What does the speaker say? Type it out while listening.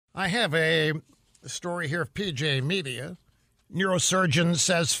I have a story here of PJ Media. Neurosurgeon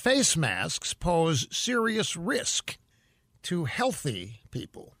says face masks pose serious risk to healthy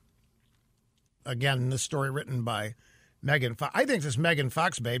people. Again, this story written by Megan Fox. I think this Megan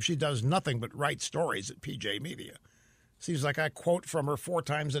Fox babe, she does nothing but write stories at PJ Media. Seems like I quote from her 4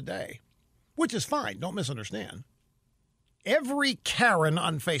 times a day, which is fine. Don't misunderstand. Every Karen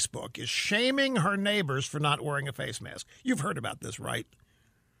on Facebook is shaming her neighbors for not wearing a face mask. You've heard about this, right?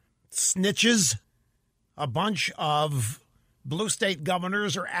 Snitches. A bunch of blue state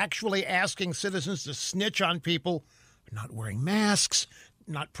governors are actually asking citizens to snitch on people not wearing masks,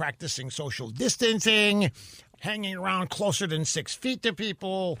 not practicing social distancing, hanging around closer than 6 feet to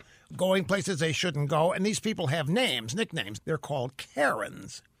people, going places they shouldn't go. And these people have names, nicknames. They're called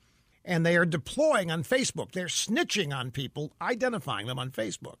Karens. And they are deploying on Facebook. They're snitching on people, identifying them on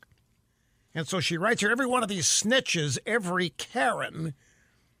Facebook. And so she writes here, every one of these snitches, every Karen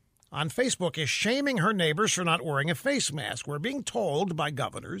on Facebook is shaming her neighbors for not wearing a face mask. We're being told by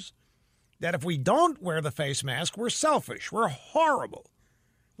governors that if we don't wear the face mask, we're selfish, we're horrible.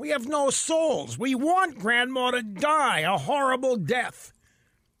 We have no souls. We want Grandma to die a horrible death.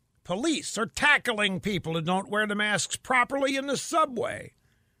 Police are tackling people who don't wear the masks properly in the subway.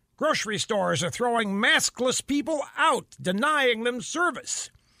 Grocery stores are throwing maskless people out, denying them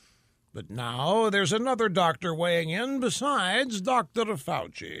service. But now there's another doctor weighing in besides Dr.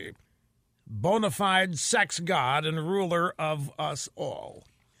 Fauci, bona fide sex god and ruler of us all.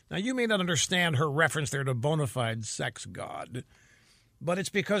 Now, you may not understand her reference there to bona fide sex god, but it's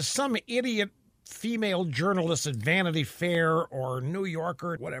because some idiot female journalist at Vanity Fair or New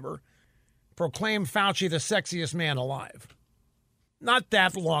Yorker, whatever, proclaimed Fauci the sexiest man alive. Not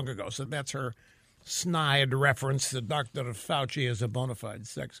that long ago, so that's her snide reference that Dr. Fauci is a bona fide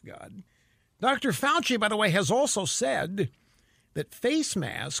sex god. Dr. Fauci, by the way, has also said that face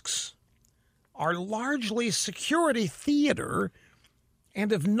masks are largely security theater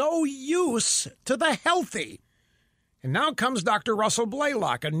and of no use to the healthy. And now comes Dr. Russell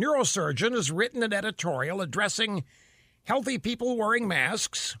Blaylock, a neurosurgeon, has written an editorial addressing healthy people wearing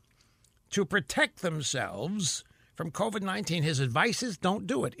masks to protect themselves from COVID-19. His advice is don't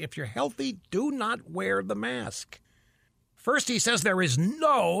do it. If you're healthy, do not wear the mask. First, he says there is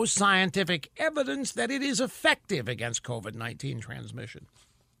no scientific evidence that it is effective against COVID-19 transmission.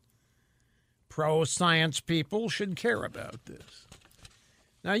 Pro-science people should care about this.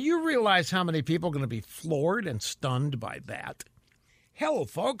 Now, you realize how many people are going to be floored and stunned by that? Hell,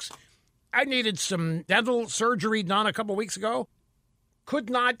 folks, I needed some dental surgery done a couple weeks ago.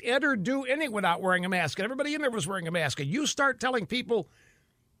 Could not enter do any without wearing a mask. And everybody in there was wearing a mask. And you start telling people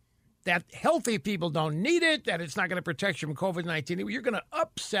that healthy people don't need it, that it's not going to protect you from COVID-19, you're going to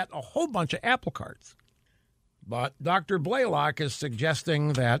upset a whole bunch of apple carts. But Dr. Blaylock is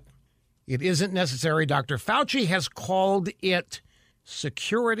suggesting that it isn't necessary. Dr. Fauci has called it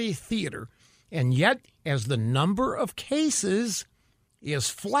security theater. And yet, as the number of cases is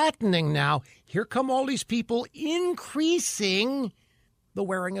flattening now, here come all these people increasing the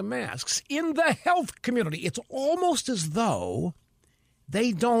wearing of masks in the health community. It's almost as though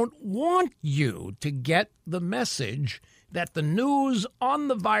they don't want you to get the message that the news on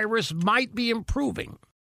the virus might be improving.